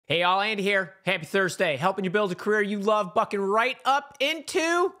Hey, all, Andy here. Happy Thursday. Helping you build a career you love, bucking right up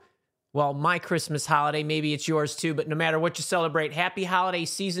into, well, my Christmas holiday. Maybe it's yours too, but no matter what you celebrate, happy holiday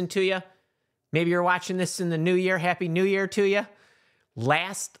season to you. Maybe you're watching this in the new year. Happy New Year to you.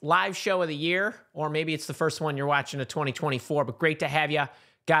 Last live show of the year, or maybe it's the first one you're watching of 2024, but great to have you.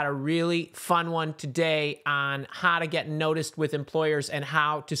 Got a really fun one today on how to get noticed with employers and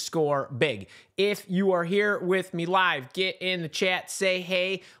how to score big. If you are here with me live, get in the chat, say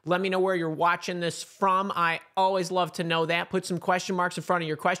hey, let me know where you're watching this from. I always love to know that. Put some question marks in front of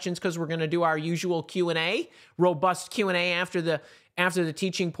your questions because we're going to do our usual Q&A, robust Q&A after the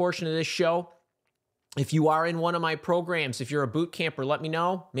teaching portion of this show. If you are in one of my programs, if you're a boot camper, let me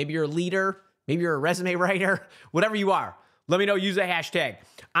know. Maybe you're a leader, maybe you're a resume writer, whatever you are. Let me know, use a hashtag.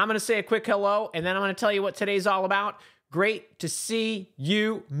 I'm going to say a quick hello, and then I'm going to tell you what today's all about. Great to see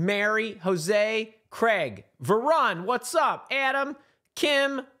you, Mary, Jose, Craig, Varun, what's up? Adam,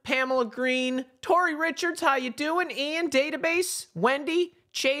 Kim, Pamela Green, Tori Richards, how you doing? Ian, Database, Wendy,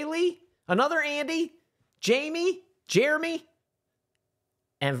 Chaley, another Andy, Jamie, Jeremy,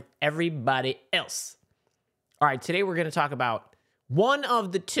 and everybody else. All right, today we're going to talk about one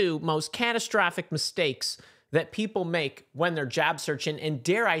of the two most catastrophic mistakes that people make when they're job searching, and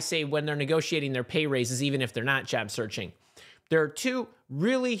dare I say when they're negotiating their pay raises, even if they're not job searching. There are two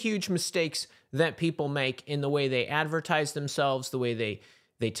really huge mistakes that people make in the way they advertise themselves, the way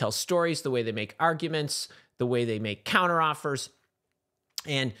they tell stories, the way they make arguments, the way they make counteroffers.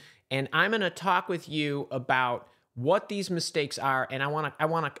 And I'm going to talk with you about what these mistakes are, and I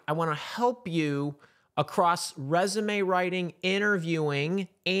want to help you across resume writing, interviewing,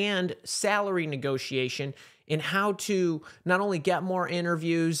 and salary negotiation in how to not only get more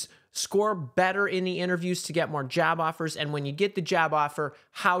interviews, score better in the interviews to get more job offers, and when you get the job offer,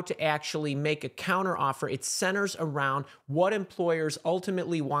 how to actually make a counter offer. It centers around what employers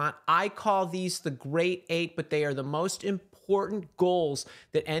ultimately want. I call these the Great Eight, but they are the most important goals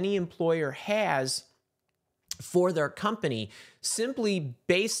that any employer has for their company, simply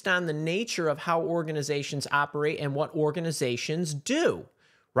based on the nature of how organizations operate and what organizations do,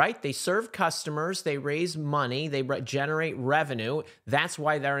 right? They serve customers, they raise money, they generate revenue. That's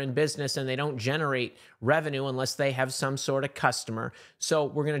why they're in business, and they don't generate revenue unless they have some sort of customer. So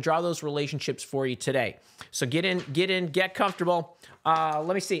we're going to draw those relationships for you today. So get in, get comfortable.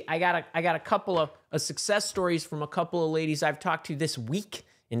 Let me see. I got a couple of success stories from a couple of ladies I've talked to this week,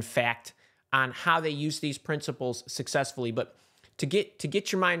 in fact, on how they use these principles successfully. But to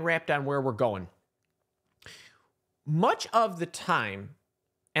get your mind wrapped on where we're going, much of the time,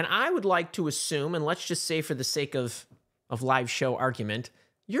 and I would like to assume, and let's just say for the sake of live show argument,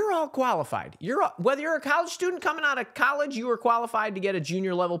 you're all qualified. Whether you're a college student coming out of college, you are qualified to get a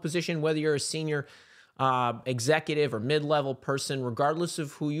junior level position, whether you're a senior executive or mid-level person, regardless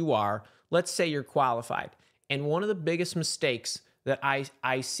of who you are, let's say you're qualified. And one of the biggest mistakes that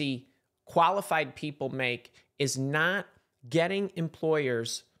I see qualified people make is not getting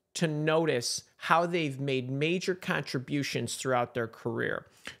employers to notice how they've made major contributions throughout their career.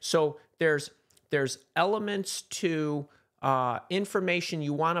 So there's elements to information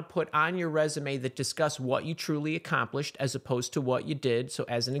you want to put on your resume that discuss what you truly accomplished as opposed to what you did. So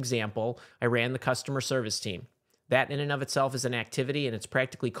as an example, I ran the customer service team. That in and of itself is an activity, and it's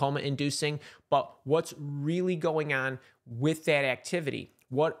practically coma-inducing. But what's really going on with that activity?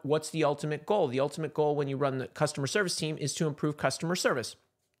 What's the ultimate goal? The ultimate goal when you run the customer service team is to improve customer service.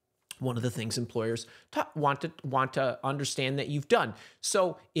 One of the things employers want to understand that you've done.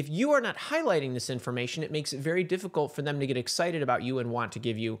 So if you are not highlighting this information, it makes it very difficult for them to get excited about you and want to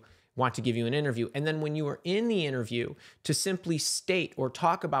give you an interview. And then when you are in the interview, to simply state or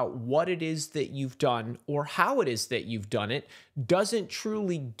talk about what it is that you've done or how it is that you've done it doesn't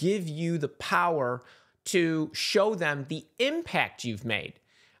truly give you the power to show them the impact you've made.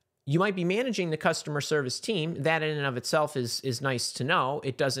 You might be managing the customer service team. That in and of itself is nice to know.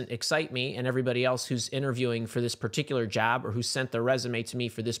 It doesn't excite me, and everybody else who's interviewing for this particular job or who sent their resume to me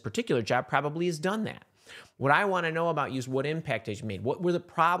for this particular job probably has done that. What I want to know about you is what impact has you made? What were the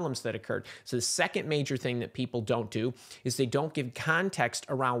problems that occurred? So the second major thing that people don't do is they don't give context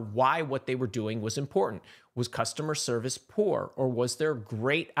around why what they were doing was important. Was customer service poor, or was there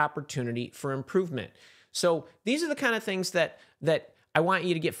great opportunity for improvement? So these are the kind of things that I want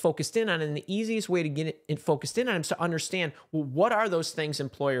you to get focused in on, and the easiest way to get it focused in on is to understand, well, what are those things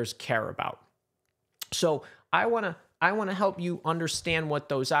employers care about? So I want to help you understand what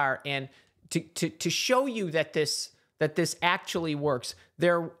those are, and to show you that this actually works.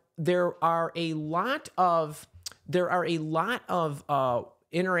 There are a lot of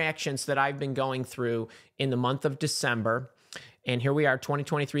interactions that I've been going through in the month of December And here we are,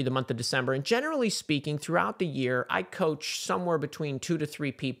 2023, the month of December. And generally speaking, throughout the year, I coach somewhere between 2 to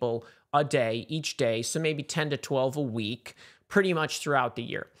 3 people a day, each day. So maybe 10 to 12 a week, pretty much throughout the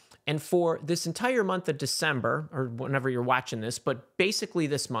year. And for this entire month of December, or whenever you're watching this, but basically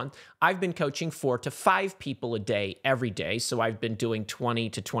this month, I've been coaching 4 to 5 people a day, every day. So I've been doing 20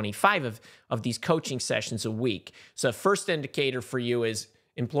 to 25 of these coaching sessions a week. So the first indicator for you is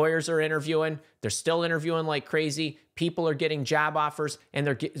employers are interviewing. They're still interviewing like crazy. People are getting job offers, and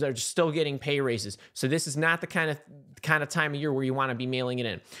they're still getting pay raises. So this is not the kind of time of year where you want to be mailing it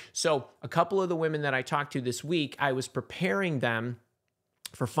in. So a couple of the women that I talked to this week, I was preparing them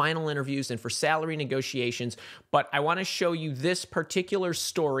for final interviews and for salary negotiations. But I want to show you this particular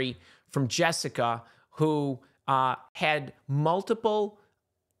story from Jessica, who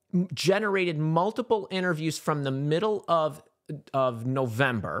generated multiple interviews from the middle of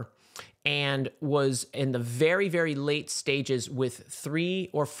November, and was in the very, very late stages with 3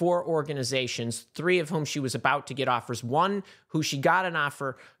 or 4 organizations, 3 of whom she was about to get offers, 1 who she got an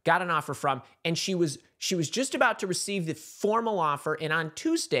offer from, and she was just about to receive the formal offer. And on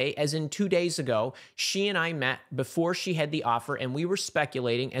Tuesday, as in 2 days ago, she and I met before she had the offer, and we were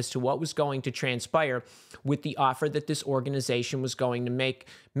speculating as to what was going to transpire with the offer that this organization was going to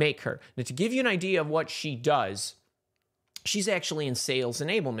make her. Now, to give you an idea of what she does, she's actually in sales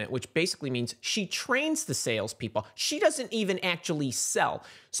enablement, which basically means she trains the salespeople. She doesn't even actually sell.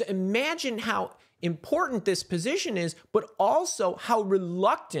 So imagine how important this position is, but also how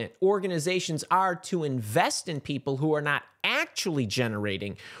reluctant organizations are to invest in people who are not actually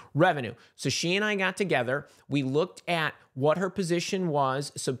generating revenue. So she and I got together. We looked at what her position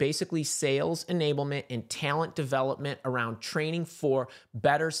was. So basically sales enablement and talent development around training for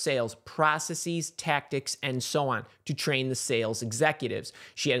better sales processes, tactics, and so on to train the sales executives.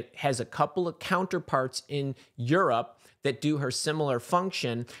 She has a couple of counterparts in Europe that do her similar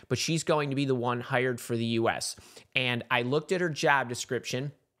function, but she's going to be the one hired for the US. And I looked at her job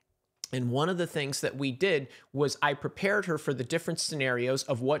description, and one of the things that we did was I prepared her for the different scenarios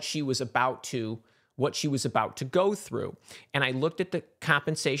of what she was about to go through. And I looked at the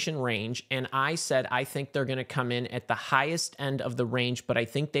compensation range, and I said, I think they're going to come in at the highest end of the range, but I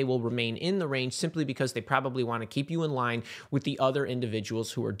think they will remain in the range simply because they probably want to keep you in line with the other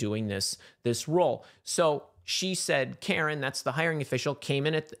individuals who are doing this role. So she said, Karen, that's the hiring official, came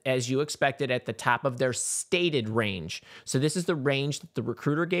in as you expected at the top of their stated range. So this is the range that the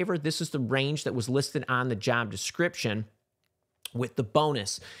recruiter gave her. This is the range that was listed on the job description with the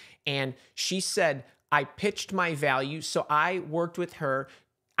bonus. And she said, I pitched my value. So I worked with her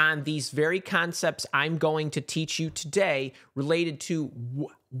on these very concepts I'm going to teach you today related to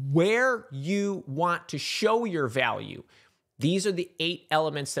where you want to show your value. These are the 8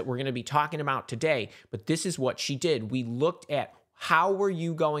 elements that we're going to be talking about today, but this is what she did. We looked at how were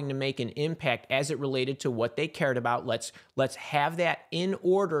you going to make an impact as it related to what they cared about. Let's have that in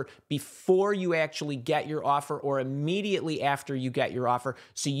order before you actually get your offer or immediately after you get your offer,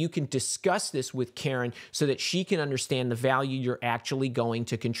 so you can discuss this with Karen so that she can understand the value you're actually going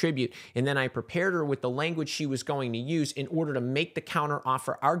to contribute. And then I prepared her with the language she was going to use in order to make the counter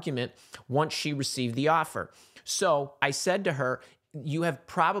offer argument once she received the offer. So I said to her, you have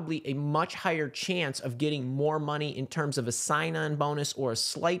probably a much higher chance of getting more money in terms of a sign-on bonus or a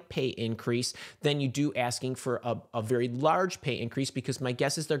slight pay increase than you do asking for a very large pay increase, because my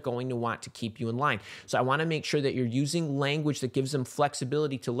guess is they're going to want to keep you in line. So I want to make sure that you're using language that gives them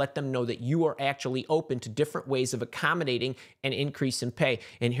flexibility to let them know that you are actually open to different ways of accommodating an increase in pay.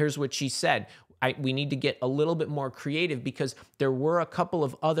 And here's what she said. We need to get a little bit more creative, because there were a couple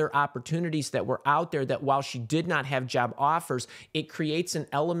of other opportunities that were out there that, while she did not have job offers, it creates an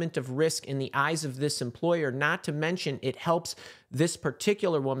element of risk in the eyes of this employer. Not to mention, it helps this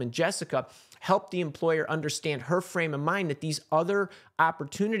particular woman, Jessica, help the employer understand her frame of mind that these other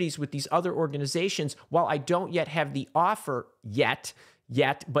opportunities with these other organizations, while I don't yet have the offer yet,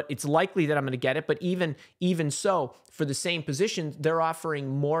 but it's likely that I'm going to get it. But even so, for the same position, they're offering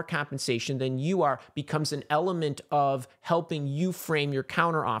more compensation than you are, becomes an element of helping you frame your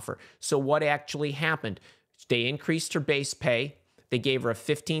counter offer. So what actually happened? They increased her base pay. They gave her a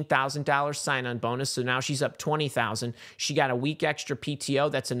 $15,000 sign-on bonus, so now she's up $20,000. She got a week extra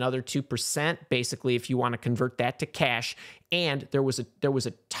PTO. That's another 2%, basically, if you want to convert that to cash. And there was a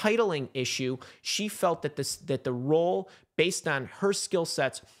titling issue. She felt that the role, based on her skill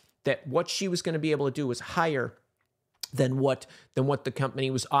sets, that what she was going to be able to do was hire than what the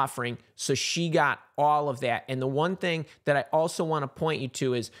company was offering. So she got all of that. And the one thing that I also want to point you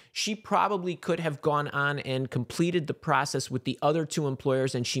to is she probably could have gone on and completed the process with the other two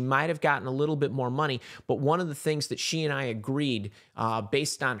employers, and she might have gotten a little bit more money. But one of the things that she and I agreed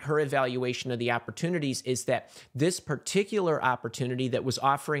based on her evaluation of the opportunities is that this particular opportunity that was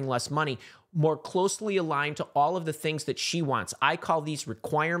offering less money more closely aligned to all of the things that she wants. I call these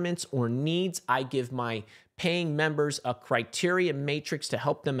requirements or needs. I give my paying members a criteria matrix to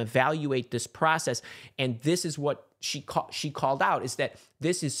help them evaluate this process. And this is what she called out, is that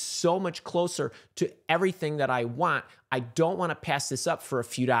this is so much closer to everything that I want. I don't want to pass this up for a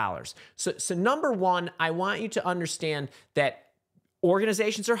few dollars. So number one, I want you to understand that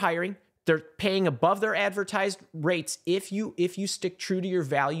organizations are hiring. They're paying above their advertised rates if you stick true to your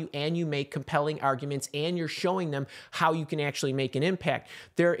value and you make compelling arguments and you're showing them how you can actually make an impact.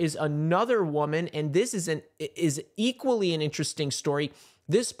 There is another woman, and this is equally an interesting story.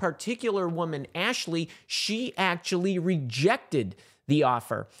 This particular woman, Ashley, she actually rejected the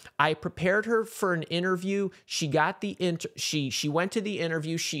offer. I prepared her for an interview. She got she went to the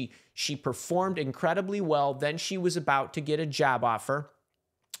interview. She performed incredibly well. Then she was about to get a job offer.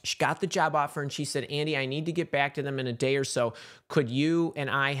 She got the job offer and she said, Andy, I need to get back to them in a day or so. Could you and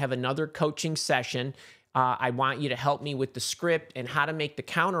I have another coaching session? I want you to help me with the script and how to make the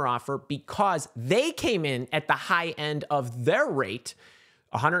counteroffer, because they came in at the high end of their rate.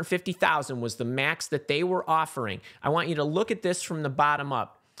 $150,000 was the max that they were offering. I want you to look at this from the bottom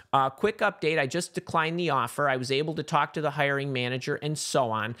up. Quick update, I just declined the offer. I was able to talk to the hiring manager and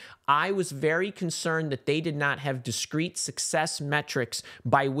so on. I was very concerned that they did not have discrete success metrics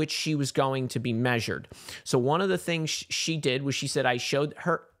by which she was going to be measured. So one of the things she did was she said, I showed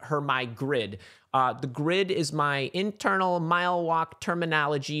her my grid. The grid is my internal mile walk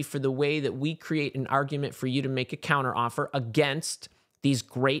terminology for the way that we create an argument for you to make a counteroffer against these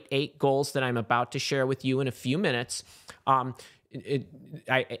great 8 goals that I'm about to share with you in a few minutes.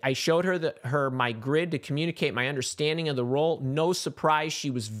 I showed her my grid to communicate my understanding of the role. No surprise, she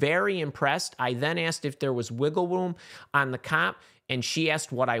was very impressed. I then asked if there was wiggle room on the comp, and she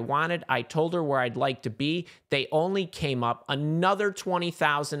asked what I wanted. I told her where I'd like to be. They only came up another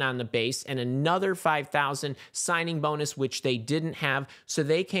 $20,000 on the base and another $5,000 signing bonus, which they didn't have. So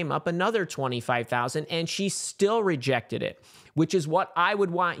they came up another $25,000, and she still rejected it, which is what I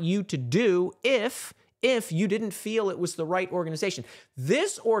would want you to do if you didn't feel it was the right organization.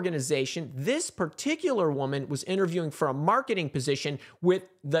 This organization, this particular woman was interviewing for a marketing position with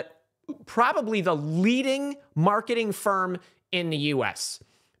probably the leading marketing firm in the US,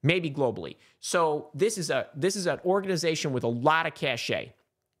 maybe globally. So this is an organization with a lot of cachet,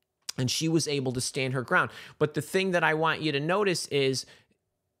 and she was able to stand her ground. But the thing that I want you to notice is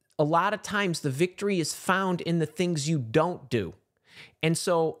a lot of times the victory is found in the things you don't do. And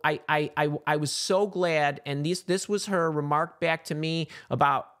so I was so glad, and this was her remark back to me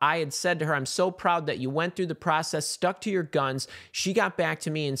about, I had said to her, I'm so proud that you went through the process, stuck to your guns. She got back to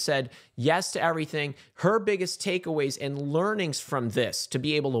me and said yes to everything. Her biggest takeaways and learnings from this, to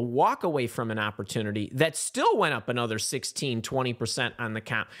be able to walk away from an opportunity that still went up another 16, 20% on the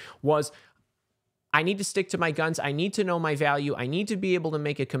count, was I need to stick to my guns. I need to know my value. I need to be able to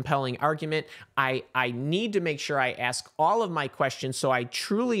make a compelling argument. I need to make sure I ask all of my questions so I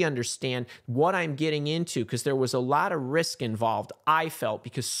truly understand what I'm getting into, because there was a lot of risk involved, I felt,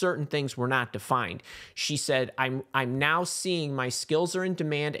 because certain things were not defined. She said, I'm now seeing my skills are in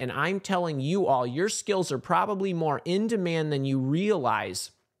demand, and I'm telling you all, your skills are probably more in demand than you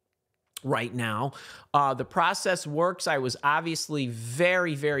realize right now. The process works. I was obviously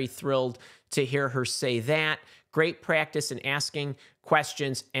very, very thrilled to hear her say that. Great practice in asking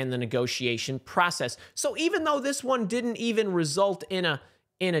questions and the negotiation process. So even though this one didn't even result in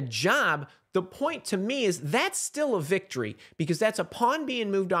a job, the point to me is that's still a victory, because that's a pawn being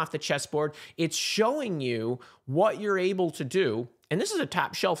moved off the chessboard. It's showing you what you're able to do. And this is a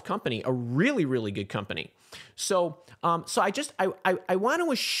top shelf company, a really, really good company. So I want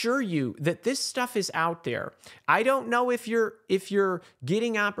to assure you that this stuff is out there. I don't know if you're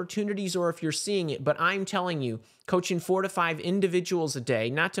getting opportunities or if you're seeing it, but I'm telling you, coaching 4 to 5 individuals a day,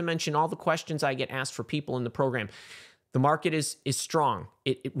 not to mention all the questions I get asked for people in the program, the market is strong.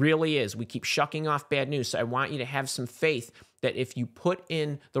 It really is. We keep shucking off bad news. So I want you to have some faith that if you put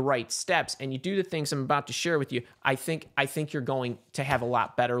in the right steps and you do the things I'm about to share with you, I think you're going to have a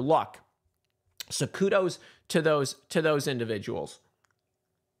lot better luck. So kudos to those individuals.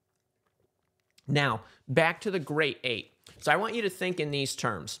 Now, back to the great 8. So I want you to think in these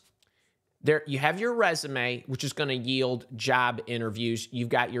terms. There, you have your resume, which is going to yield job interviews. You've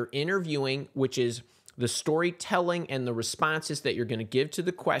got your interviewing, which is the storytelling and the responses that you're going to give to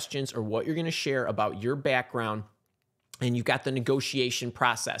the questions or what you're going to share about your background, and you've got the negotiation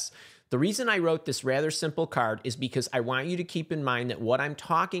process. The reason I wrote this rather simple card is because I want you to keep in mind that what I'm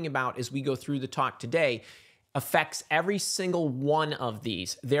talking about as we go through the talk today affects every single one of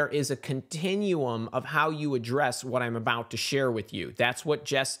these. There is a continuum of how you address what I'm about to share with you. That's what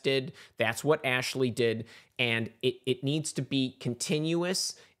Jess did. That's what Ashley did. And it needs to be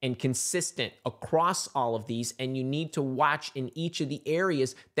continuous and consistent across all of these. And you need to watch in each of the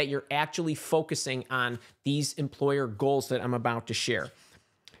areas that you're actually focusing on these employer goals that I'm about to share.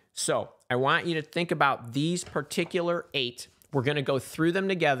 So I want you to think about these particular 8. We're going to go through them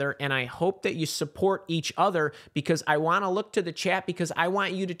together, and I hope that you support each other, because I want to look to the chat, because I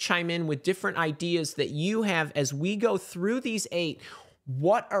want you to chime in with different ideas that you have as we go through these 8.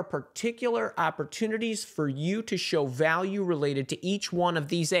 What are particular opportunities for you to show value related to each one of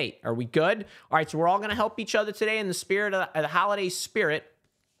these 8? Are we good? All right, so we're all going to help each other today in the spirit of the holiday spirit.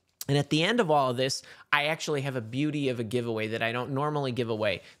 And at the end of all of this, I actually have a beauty of a giveaway that I don't normally give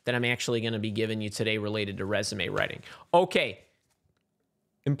away that I'm actually going to be giving you today related to resume writing. Okay,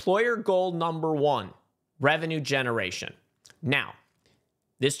 employer goal number 1, revenue generation. Now,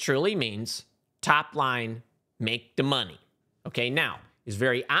 this truly means top line, make the money. Okay, now, it's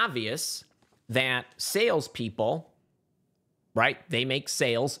very obvious that salespeople, right, they make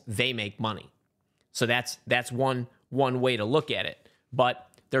sales, they make money. So that's one way to look at it. But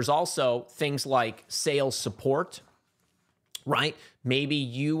there's also things like sales support, right? Maybe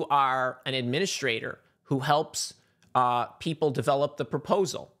you are an administrator who helps people develop the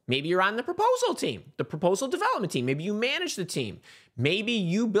proposal. Maybe you're on the proposal team, the proposal development team. Maybe you manage the team. Maybe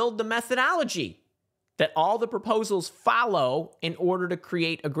you build the methodology that all the proposals follow in order to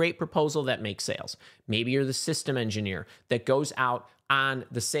create a great proposal that makes sales. Maybe you're the system engineer that goes out on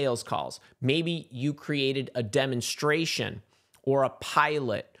the sales calls. Maybe you created a demonstration or a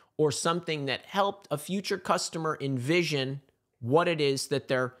pilot or something that helped a future customer envision what it is that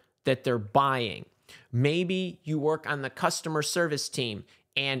they're buying. Maybe you work on the customer service team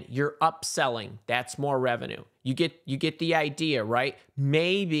and you're upselling. That's more revenue. You get the idea, right?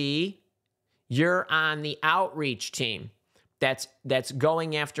 Maybe you're on the outreach team that's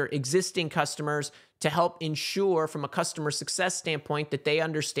going after existing customers to help ensure from a customer success standpoint that they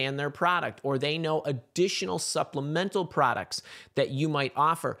understand their product, or they know additional supplemental products that you might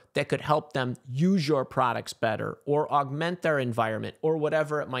offer that could help them use your products better or augment their environment or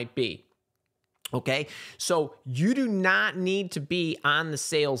whatever it might be. Okay, so you do not need to be on the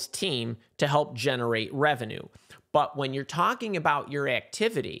sales team to help generate revenue. But when you're talking about your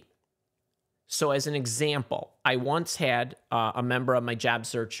activity, so as an example, I once had a member of my job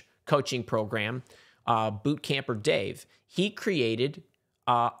search coaching program, boot camper Dave. He created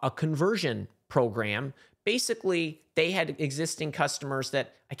a conversion program. Basically, they had existing customers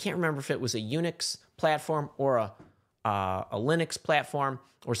that, I can't remember if it was a Unix platform or a Linux platform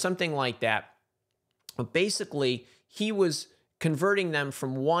or something like that. But basically, he was converting them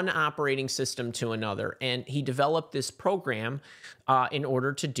from one operating system to another. And he developed this program in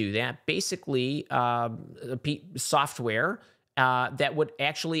order to do that. Basically, software that would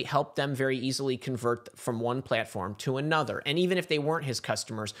actually help them very easily convert from one platform to another. And even if they weren't his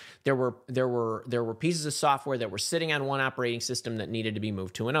customers, there were pieces of software that were sitting on one operating system that needed to be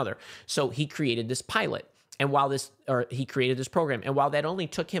moved to another. So he created this pilot. And he created this program. And while that only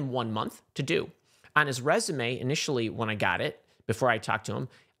took him 1 month to do, on his resume, initially when I got it, before I talked to him,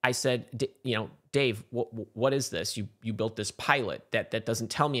 I said, Dave, what is this? You built this pilot that doesn't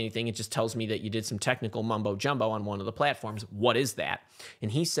tell me anything. It just tells me that you did some technical mumbo jumbo on one of the platforms. What is that?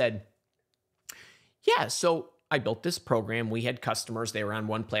 And he said, yeah, so I built this program. We had customers. They were on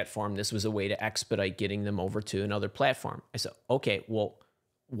one platform. This was a way to expedite getting them over to another platform. I said, okay, well,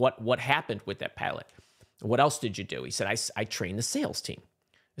 what happened with that pilot? What else did you do? He said, I trained the sales team.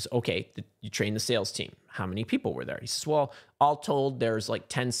 I said, okay, you trained the sales team. How many people were there? He says, well, all told, there's like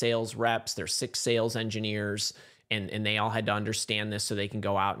 10 sales reps, there's 6 sales engineers, and they all had to understand this so they can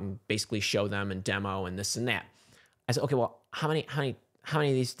go out and basically show them and demo and this and that. I said, okay, well, how many of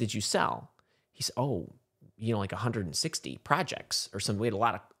these did you sell? He said, oh, like 160 projects or something. We had a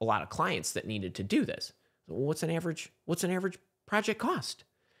lot of clients that needed to do this. Well, what's an average project cost?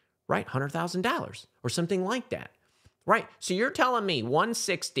 Right, $100,000 or something like that. Right, so you're telling me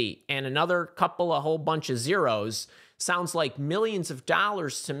 160 and another whole bunch of zeros sounds like millions of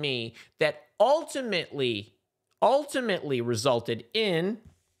dollars to me that ultimately resulted in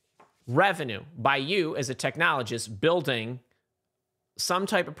revenue by you as a technologist building some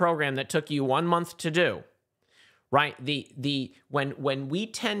type of program that took you 1 month to do, right? When we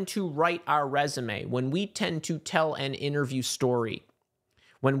tend to write our resume, when we tend to tell an interview story,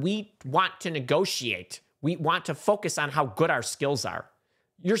 when we want to negotiate, we want to focus on how good our skills are.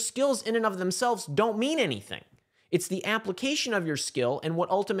 Your skills in and of themselves don't mean anything. It's the application of your skill and what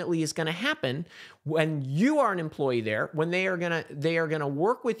ultimately is going to happen when you are an employee there, when they are going to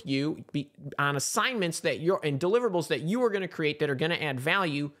work with you on assignments that you're and deliverables that you are going to create that are going to add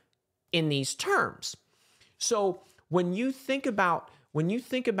value in these terms. So when you think about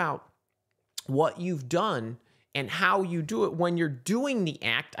what you've done and how you do it, when you're doing the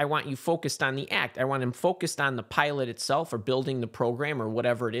act, I want you focused on the act. I want him focused on the pilot itself or building the program or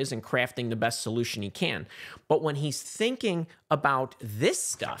whatever it is and crafting the best solution he can. But when he's thinking about this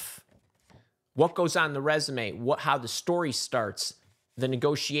stuff, what goes on the resume, how the story starts, the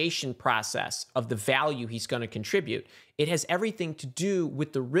negotiation process of the value he's going to contribute, it has everything to do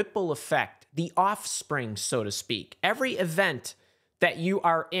with the ripple effect, the offspring, so to speak. Every event that you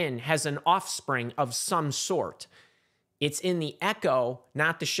are in has an offspring of some sort. It's in the echo,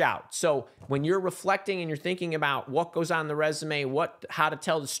 not the shout. So when you're reflecting and you're thinking about what goes on the resume, how to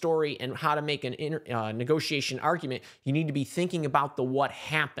tell the story, and how to make an negotiation argument, you need to be thinking about the what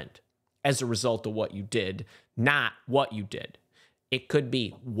happened as a result of what you did, not what you did. It could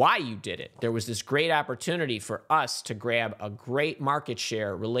be why you did it. There was this great opportunity for us to grab a great market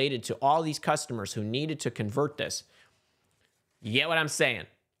share related to all these customers who needed to convert this. You get what I'm saying?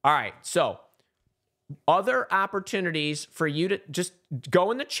 All right, so other opportunities for you to just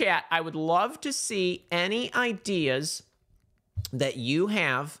go in the chat. I would love to see any ideas that you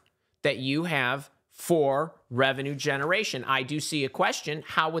have for revenue generation. I do see a question.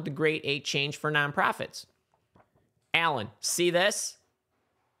 How would the Great 8 change for nonprofits? Alan, see this?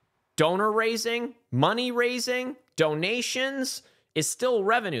 Donor raising, money raising, donations is still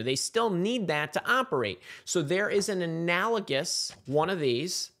revenue. They still need that to operate. So there is an analogous one of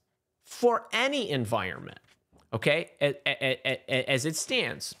these for any environment, okay, as it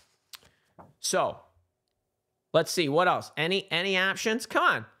stands. So let's see, what else? Any options? Come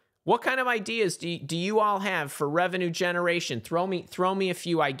on. What kind of ideas do you all have for revenue generation? Throw me a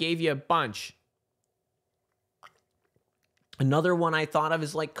few. I gave you a bunch. Another one I thought of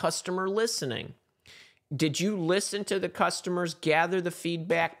is like customer listening. Did you listen to the customers, gather the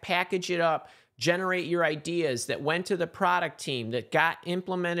feedback, package it up, generate your ideas that went to the product team, that got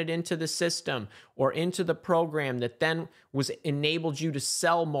implemented into the system or into the program that then enabled you to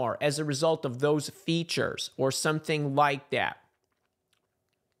sell more as a result of those features or something like that?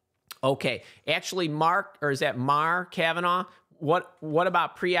 Okay, actually, Mark, or is that Mar Kavanaugh? What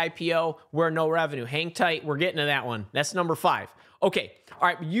about pre-IPO where no revenue? Hang tight, we're getting to that one. That's number 5. Okay, all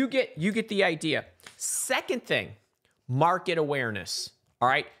right, you get the idea. Second thing, market awareness. All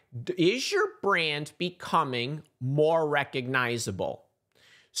right, is your brand becoming more recognizable?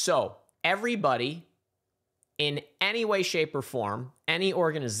 So everybody in any way, shape, or form, any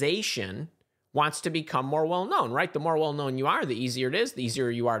organization wants to become more well-known, right? The more well-known you are, the easier it is. The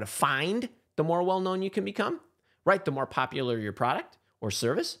easier you are to find, the more well-known you can become, right? The more popular your product or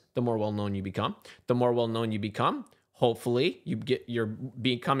service, the more well-known you become. The more well-known you become, hopefully you're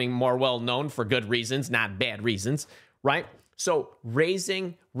becoming more well-known for good reasons, not bad reasons, right? So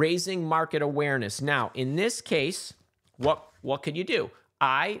raising market awareness. Now, in this case, what could you do?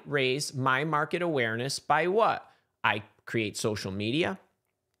 I raise my market awareness by what? I create social media.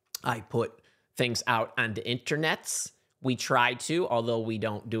 I put things out on the internets. We try to, although we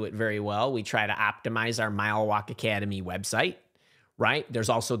don't do it very well, we try to optimize our Mile Walk Academy website, right? There's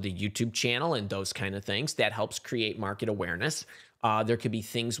also the YouTube channel and those kind of things that helps create market awareness. There could be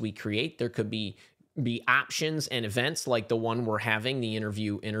things we create. There could be options and events like the one we're having, the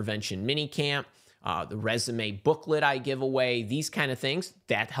interview intervention mini camp, the resume booklet I give away, these kind of things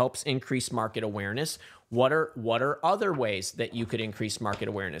that helps increase market awareness. What are other ways that you could increase market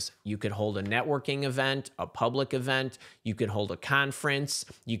awareness? You could hold a networking event, a public event. You could hold a conference.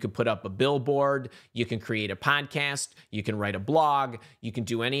 You could put up a billboard. You can create a podcast. You can write a blog. You can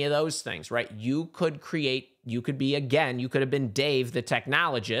do any of those things, right? You could have been Dave, the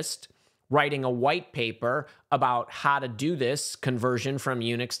technologist, writing a white paper about how to do this conversion from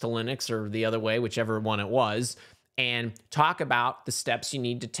Unix to Linux or the other way, whichever one it was, and talk about the steps you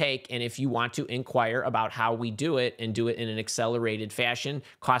need to take. And if you want to inquire about how we do it and do it in an accelerated fashion,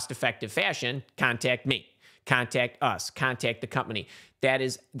 cost-effective fashion, contact me, contact us, contact the company. That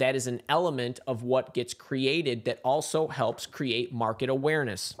is an element of what gets created that also helps create market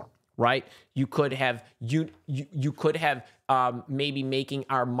awareness, right? You could have maybe making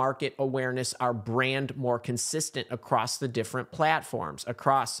our market awareness, our brand more consistent across the different platforms,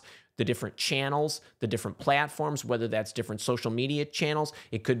 across the different channels, the different platforms, whether that's different social media channels.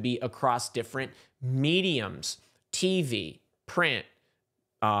 It could be across different mediums, TV, print,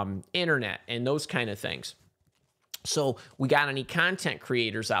 internet, and those kind of things. So we got any content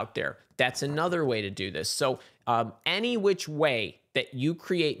creators out there? That's another way to do this. So any which way that you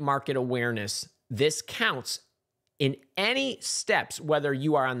create market awareness, this counts in any steps, whether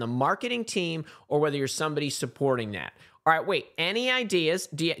you are on the marketing team or whether you're somebody supporting that. All right, wait, any ideas?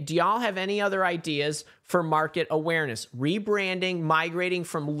 Do y'all have any other ideas for market awareness? Rebranding, migrating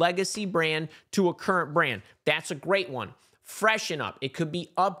from legacy brand to a current brand. That's a great one. Freshen up. It could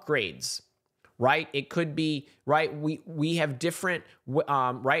be upgrades, right? It could be, right? We have different,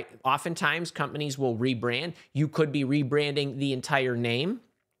 right? Oftentimes companies will rebrand. You could be rebranding the entire name.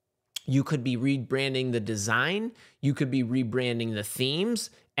 You could be rebranding the design. You could be rebranding the themes.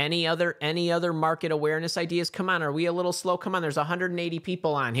 Any other market awareness ideas? Come on, are we a little slow? Come on, there's 180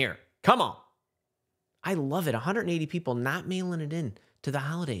 people on here. Come on. I love it. 180 people not mailing it in to the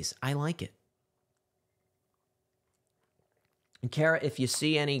holidays. I like it. And Kara, if you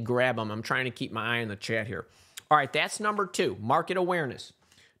see any, grab them. I'm trying to keep my eye on the chat here. All right, that's number 2, market awareness.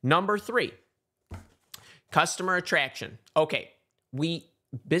 Number 3, customer attraction. Okay,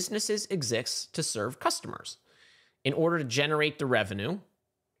 businesses exist to serve customers. In order to generate the revenue,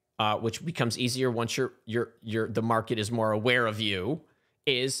 which becomes easier once the market is more aware of you,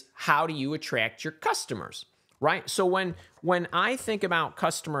 is how do you attract your customers, right? So when I think about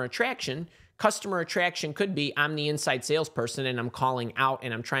customer attraction could be I'm the inside salesperson and I'm calling out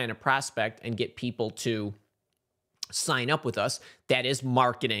and I'm trying to prospect and get people to sign up with us. That is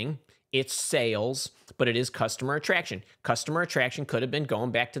marketing. It's sales, but it is customer attraction. Customer attraction could have been, going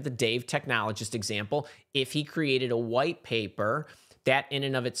back to the Dave technologist example, if he created a white paper, that in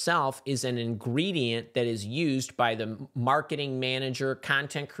and of itself is an ingredient that is used by the marketing manager,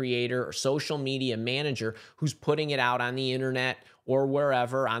 content creator, or social media manager who's putting it out on the internet or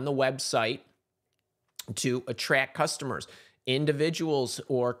wherever on the website to attract customers. Individuals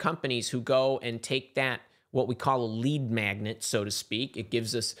or companies who go and take that, what we call a lead magnet, so to speak. It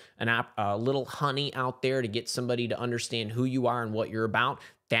gives us a little honey out there to get somebody to understand who you are and what you're about.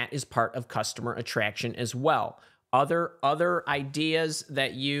 That is part of customer attraction as well. Other ideas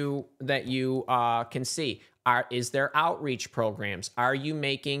that you can see is there outreach programs? Are you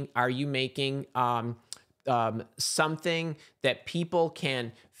making something that people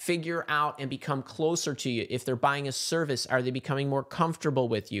can figure out and become closer to you? If they're buying a service, are they becoming more comfortable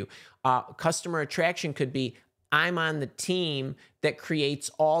with you? Customer attraction could be, I'm on the team that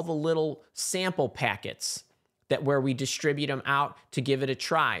creates all the little sample packets where we distribute them out to give it a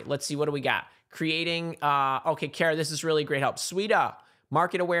try. Let's see, what do we got? Creating, okay, Kara, this is really great help. Sweeta,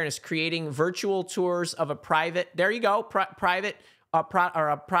 market awareness, creating virtual tours of a private, there you go, private a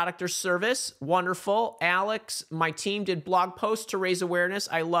product or service. Wonderful. Alex, my team did blog posts to raise awareness.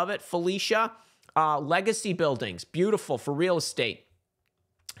 I love it. Felicia, legacy buildings. Beautiful for real estate.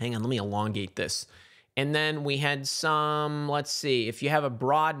 Hang on, let me elongate this. And then we had some, let's see, if you have a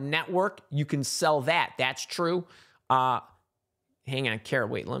broad network, you can sell that. That's true. Hang on, Kara,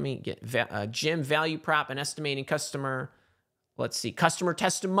 wait, let me get Jim, value prop and estimating customer. Let's see, customer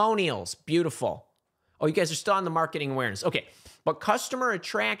testimonials. Beautiful. Oh, you guys are still on the marketing awareness. Okay. But customer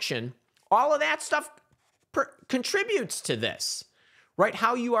attraction, all of that stuff contributes to this, right?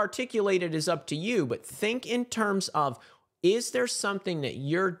 How you articulate it is up to you, but think in terms of, is there something that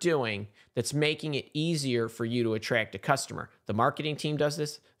you're doing that's making it easier for you to attract a customer? The marketing team does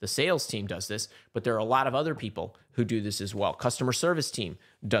this, the sales team does this, but there are a lot of other people who do this as well. Customer service team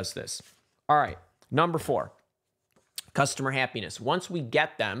does this. All right, number 4, customer happiness. Once we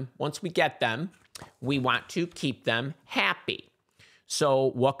get them, we want to keep them happy.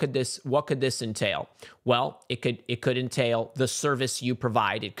 So what could this entail? Well, it could entail the service you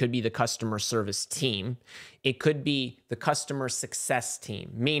provide. It could be the customer service team. It could be the customer success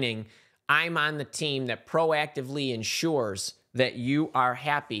team, meaning I'm on the team that proactively ensures that you are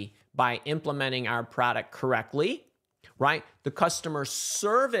happy by implementing our product correctly, right? The customer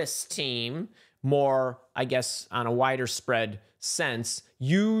service team, more, I guess, on a wider spread sense,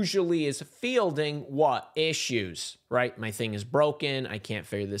 usually is fielding what? Issues, right? My thing is broken. I can't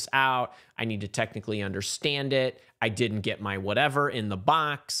figure this out. I need to technically understand it. I didn't get my whatever in the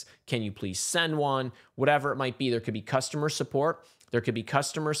box. Can you please send one? Whatever it might be. There could be customer support. There could be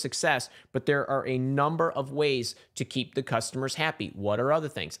customer success, but there are a number of ways to keep the customers happy. What are other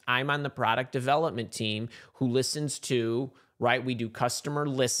things? I'm on the product development team who listens to, right? We do customer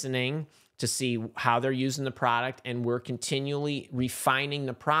listening to see how they're using the product, and we're continually refining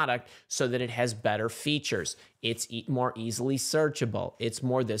the product so that it has better features. It's more easily searchable. It's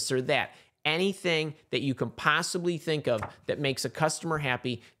more this or that. Anything that you can possibly think of that makes a customer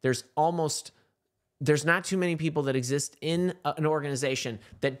happy, there's not too many people that exist in an organization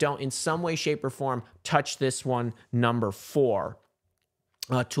that don't in some way, shape, or form touch this one, number 4.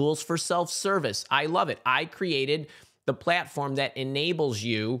 Tools for self-service. I love it. I created the platform that enables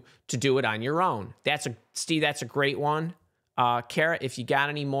you to do it on your own. Steve, that's a great one. Kara, if you got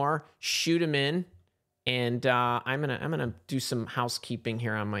any more, shoot them in. And I'm gonna do some housekeeping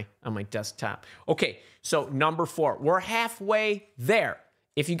here on my desktop. Okay, so number 4, we're halfway there.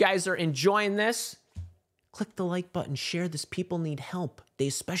 If you guys are enjoying this, click the like button, share this. People need help. They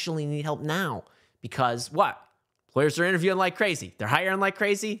especially need help now because what? Employers are interviewing like crazy. They're hiring like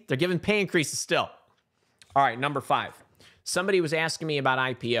crazy. They're giving pay increases still. All right, number 5. Somebody was asking me about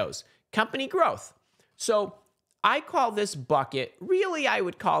IPOs. Company growth. So I call this bucket, really I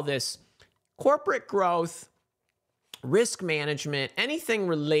would call this corporate growth, risk management, anything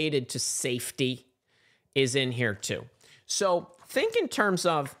related to safety is in here too. So think in terms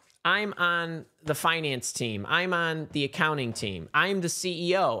of I'm on the finance team. I'm on the accounting team. I'm the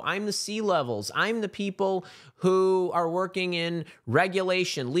CEO. I'm the C-levels. I'm the people who are working in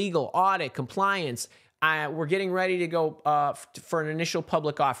regulation, legal, audit, compliance. We're getting ready to go for an initial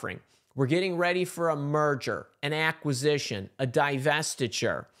public offering. We're getting ready for a merger, an acquisition, a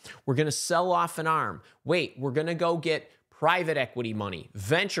divestiture. We're going to sell off an arm. Wait, we're going to go get private equity money,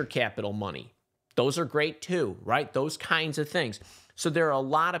 venture capital money. Those are great too, right? Those kinds of things. So there are a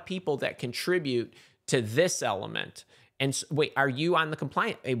lot of people that contribute to this element. And wait, are you on the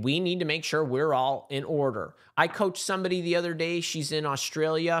compliant? We need to make sure we're all in order. I coached somebody the other day. She's in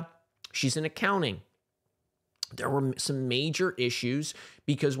Australia. She's in accounting. There were some major issues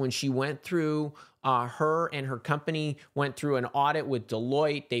because when she went through, her and her company went through an audit with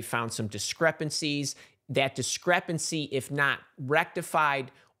Deloitte, they found some discrepancies. That discrepancy, if not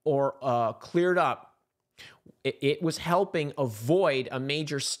rectified or cleared up, it was helping avoid a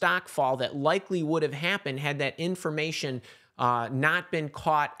major stock fall that likely would have happened had that information not been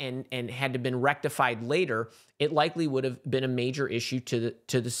caught and had to been rectified later. It likely would have been a major issue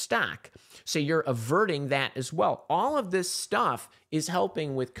to the stock. So you're averting that as well. All of this stuff is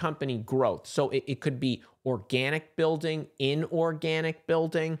helping with company growth. So it could be organic building, inorganic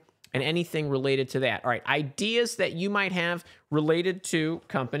building, and anything related to that. All right, ideas that you might have related to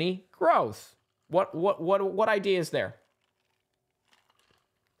company growth. What idea is there?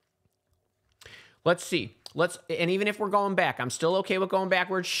 Let's see. And even if we're going back, I'm still okay with going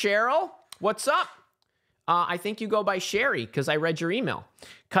backwards. Cheryl, what's up? I think you go by Sherry because I read your email.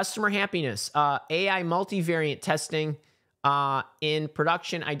 Customer happiness. AI multivariant testing in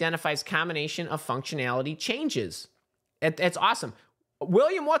production identifies combination of functionality changes. That's awesome.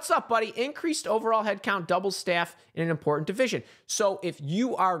 William, what's up, buddy? Increased overall headcount, double staff in an important division. So if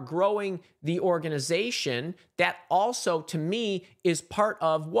you are growing the organization, that also, to me, is part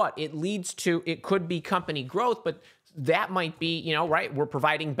of what? It leads to, it could be company growth, but that might be, right? We're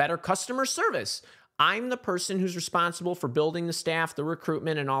providing better customer service. I'm the person who's responsible for building the staff, the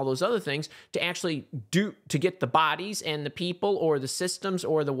recruitment, and all those other things to actually to get the bodies and the people or the systems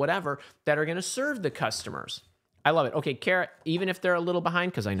or the whatever that are going to serve the customers. I love it. Okay, Kara, even if they're a little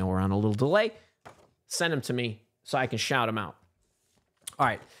behind, because I know we're on a little delay, send them to me so I can shout them out. All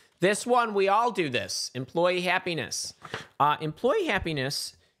right, this one, we all do this. Employee happiness. Employee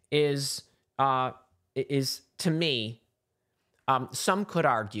happiness is to me, some could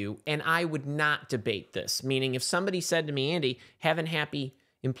argue, and I would not debate this, meaning if somebody said to me, Andy, having happy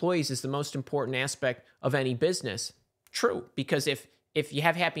employees is the most important aspect of any business, true, because if you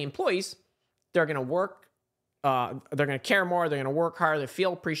have happy employees, they're going to work, they're going to care more, they're going to work harder, they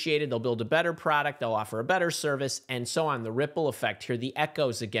feel appreciated, they'll build a better product, they'll offer a better service, and so on. The ripple effect here, the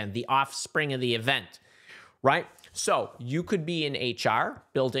echoes again, the offspring of the event, right? So you could be in HR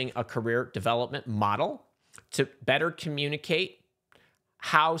building a career development model to better communicate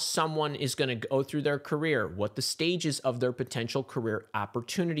how someone is going to go through their career, what the stages of their potential career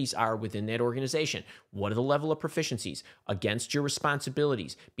opportunities are within that organization. What are the level of proficiencies against your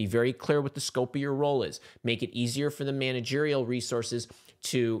responsibilities? Be very clear what the scope of your role is. Make it easier for the managerial resources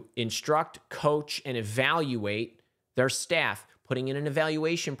to instruct, coach, and evaluate their staff, putting in an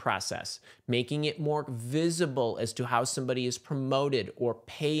evaluation process, making it more visible as to how somebody is promoted or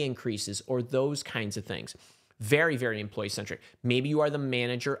pay increases or those kinds of things. Very, very employee-centric. Maybe you are the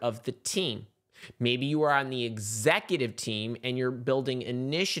manager of the team. Maybe you are on the executive team and you're building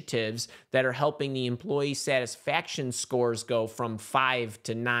initiatives that are helping the employee satisfaction scores go from 5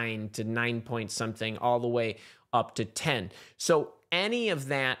 to 9 to 9 point something all the way up to 10. So any of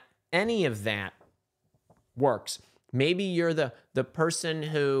that works. Maybe you're the person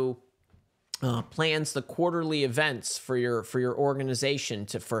who plans the quarterly events for your organization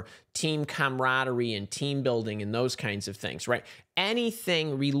for team camaraderie and team building and those kinds of things, right?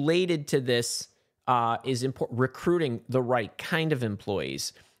 Anything related to this is important. Recruiting the right kind of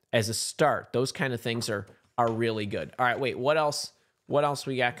employees as a start. Those kind of things are really good. All right, wait, what else? What else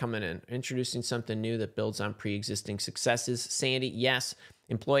we got coming in? Introducing something new that builds on pre-existing successes. Sandy, yes.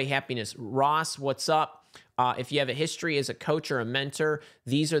 Employee happiness. Ross, what's up? If you have a history as a coach or a mentor,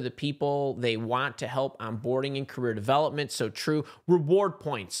 these are the people they want to help onboarding and career development. So true. Reward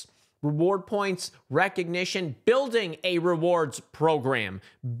points. Reward points, recognition, building a rewards program,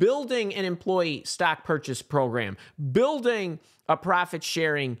 building an employee stock purchase program, building a profit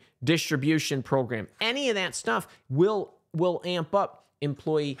sharing distribution program. Any of that stuff will amp up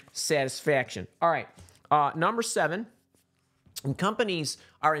employee satisfaction. All right. Number 7. And companies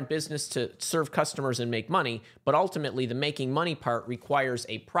are in business to serve customers and make money, but ultimately the making money part requires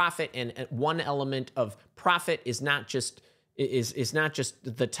a profit, and one element of profit is not just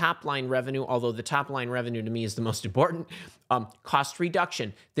the top line revenue, although the top line revenue to me is the most important. Cost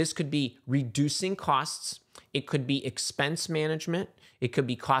reduction. This could be reducing costs. It could be expense management. It could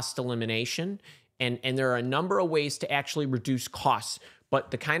be cost elimination. And there are a number of ways to actually reduce costs.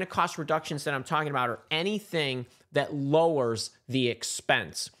 But the kind of cost reductions that I'm talking about are anything that lowers the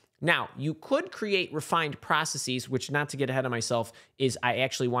expense. Now, you could create refined processes, which, not to get ahead of myself, is I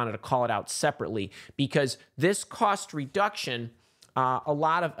actually wanted to call it out separately, because this cost reduction, a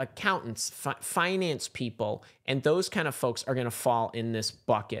lot of accountants, finance people, and those kind of folks are going to fall in this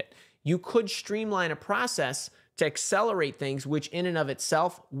bucket. You could streamline a process to accelerate things, which in and of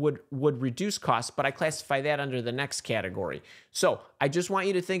itself would reduce costs, but I classify that under the next category. So I just want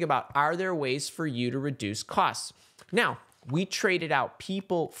you to think about, are there ways for you to reduce costs? Now, we traded out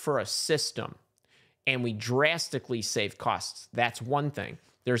people for a system, and we drastically saved costs. That's one thing.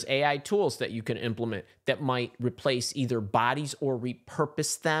 There's AI tools that you can implement that might replace either bodies or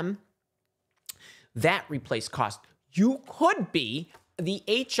repurpose them. That replace cost. You could be the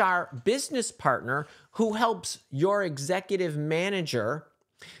HR business partner who helps your executive manager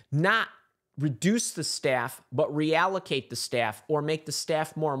not reduce the staff, but reallocate the staff, or make the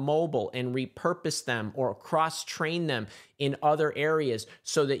staff more mobile and repurpose them or cross-train them in other areas,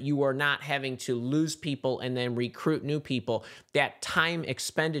 so that you are not having to lose people and then recruit new people. That time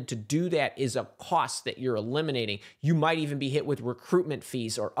expended to do that is a cost that you're eliminating. You might even be hit with recruitment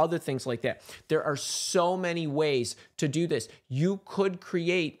fees or other things like that. There are so many ways to do this. You could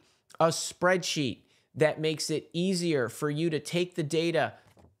create a spreadsheet that makes it easier for you to take the data,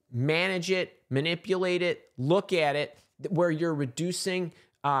 manage it, manipulate it, look at it, where you're reducing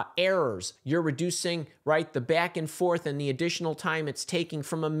errors. You're reducing, right, the back and forth and the additional time it's taking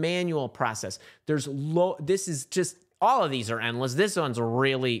from a manual process. This is just, all of these are endless. This one's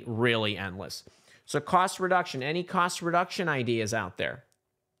really, really endless. So cost reduction, any cost reduction ideas out there?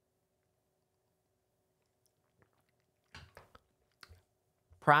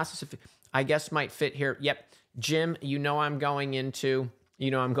 Process, I guess, might fit here. Yep. Jim, I'm going into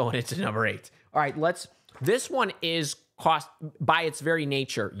number 8. All right, this one is cost. By its very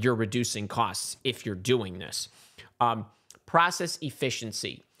nature, you're reducing costs if you're doing this. Process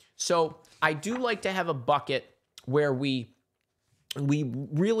efficiency. So I do like to have a bucket where we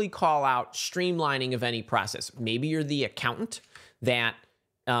really call out streamlining of any process. Maybe you're the accountant that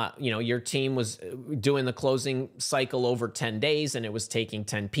your team was doing the closing cycle over 10 days and it was taking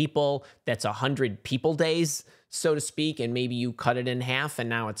 10 people. That's 100 people days, so to speak. And maybe you cut it in half and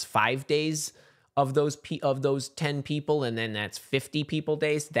now it's 5 days of those 10 people. And then that's 50 people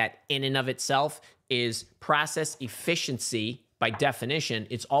days. That in and of itself is process efficiency. By definition,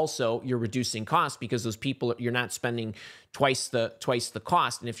 it's also, you're reducing costs, because those people, you're not spending twice the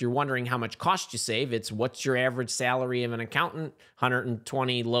cost. And if you're wondering how much cost you save, it's what's your average salary of an accountant,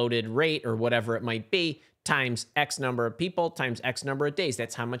 120 loaded rate or whatever it might be, times X number of people, times X number of days.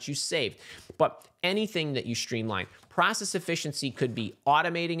 That's how much you saved. But anything that you streamline. Process efficiency could be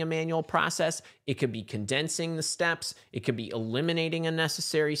automating a manual process. It could be condensing the steps. It could be eliminating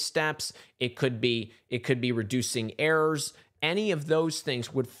unnecessary steps. It could be reducing errors. Any of those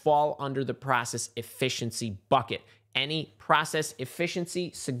things would fall under the process efficiency bucket. Any process efficiency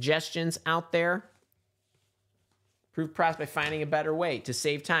suggestions out there? Improve process by finding a better way to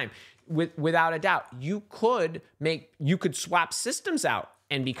save time. Without a doubt, you could swap systems out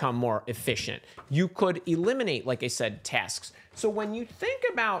and become more efficient. You could eliminate, like I said, tasks. So when you think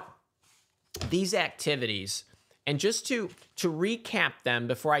about these activities, and just to recap them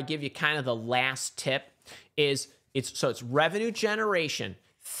before I give you kind of the last tip, it's revenue generation.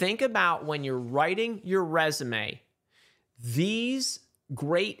 Think about when you're writing your resume, these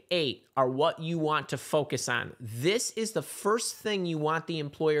great 8 are what you want to focus on. This is the first thing you want the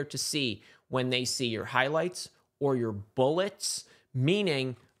employer to see when they see your highlights or your bullets,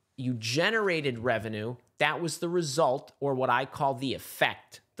 meaning you generated revenue. That was the result, or what I call the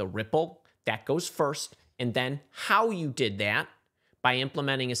effect, the ripple. That goes first. And then how you did that, by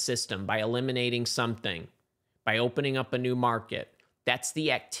implementing a system, by eliminating something, by opening up a new market. That's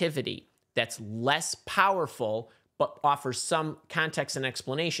the activity. That's less powerful, but offers some context and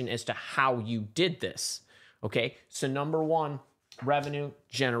explanation as to how you did this. Okay, so number 1, revenue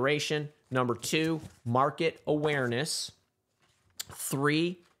generation. Number 2, market awareness.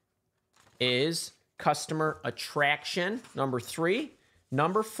 3 is customer attraction. Number 3.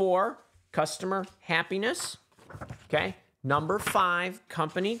 Number 4, customer happiness. Okay, number 5,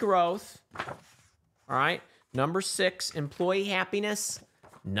 company growth. All right, number 6, employee happiness.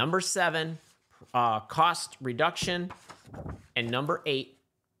 Number 7, cost reduction, and number 8,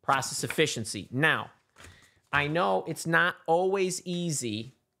 process efficiency. Now, I know it's not always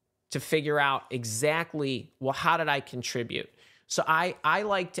easy to figure out exactly, well, how did I contribute? So I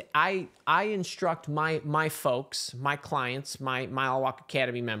instruct my folks, my clients, my Mile Walk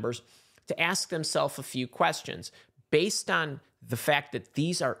Academy members to ask themselves a few questions based on the fact that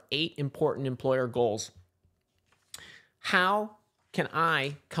these are 8 important employer goals. How can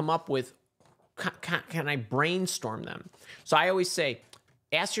I come up with, can I brainstorm them? So I always say,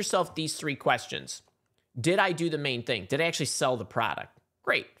 ask yourself these 3 questions. Did I do the main thing? Did I actually sell the product?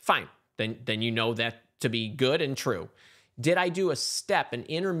 Great, fine. Then you know that to be good and true. Did I do a step, an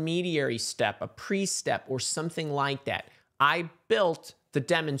intermediary step, a pre-step, or something like that? I built the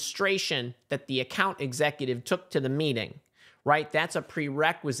demonstration that the account executive took to the meeting, right? That's a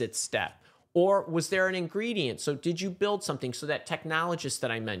prerequisite step. Or was there an ingredient? So did you build something? So that technologist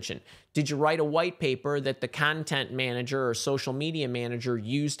that I mentioned, did you write a white paper that the content manager or social media manager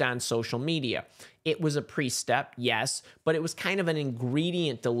used on social media? It was a pre-step, yes, but it was kind of an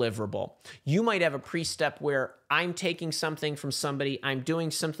ingredient deliverable. You might have a pre-step where I'm taking something from somebody, I'm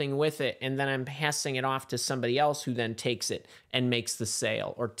doing something with it, and then I'm passing it off to somebody else who then takes it and makes the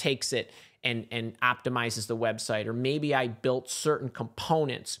sale, or takes it and optimizes the website, or maybe I built certain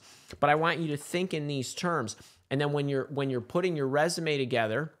components. But I want you to think in these terms. And then when you're putting your resume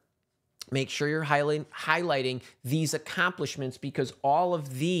together, make sure you're highlighting these accomplishments, because all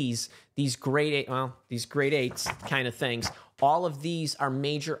of these grade 8s kind of things, all of these are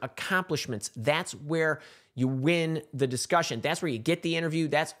major accomplishments. That's where you win the discussion. That's where you get the interview.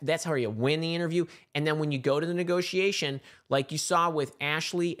 That's how you win the interview. And then when you go to the negotiation, like you saw with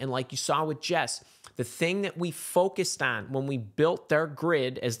Ashley and like you saw with Jess, the thing that we focused on when we built their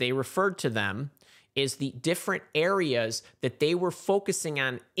grid, as they referred to them, is the different areas that they were focusing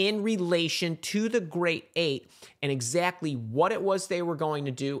on in relation to the Great 8, and exactly what it was they were going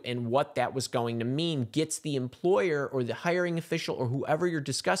to do and what that was going to mean gets the employer or the hiring official or whoever you're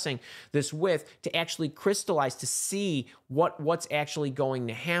discussing this with to actually crystallize, to see what's actually going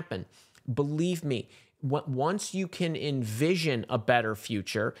to happen. Believe me, once you can envision a better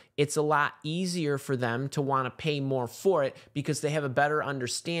future, it's a lot easier for them to want to pay more for it because they have a better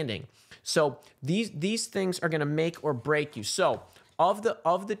understanding. So these things are going to make or break you. So of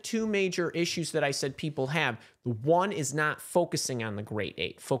the 2 major issues that I said people have, the one is not focusing on the Great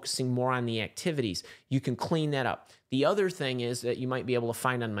 8, focusing more on the activities. You can clean that up. The other thing is that you might be able to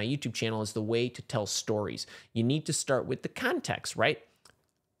find on my YouTube channel is the way to tell stories. You need to start with the context, right?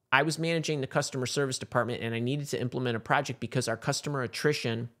 I was managing the customer service department and I needed to implement a project because our customer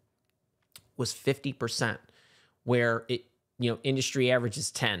attrition was 50%, where industry average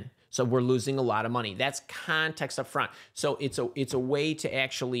is 10. So we're losing a lot of money. That's context up front. So it's a way to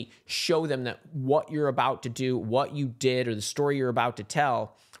actually show them that what you're about to do, what you did, or the story you're about to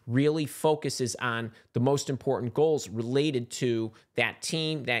tell really focuses on the most important goals related to that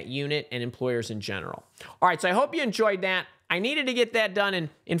team, that unit, and employers in general. All right, so I hope you enjoyed that. I needed to get that done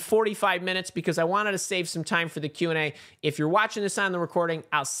in 45 minutes because I wanted to save some time for the Q&A. If you're watching this on the recording,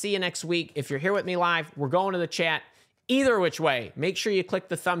 I'll see you next week. If you're here with me live, we're going to the chat. Either which way, make sure you click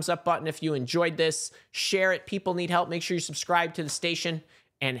the thumbs up button if you enjoyed this. Share it. People need help. Make sure you subscribe to the station,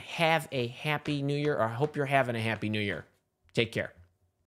 and have a happy new year, or I hope you're having a happy new year. Take care.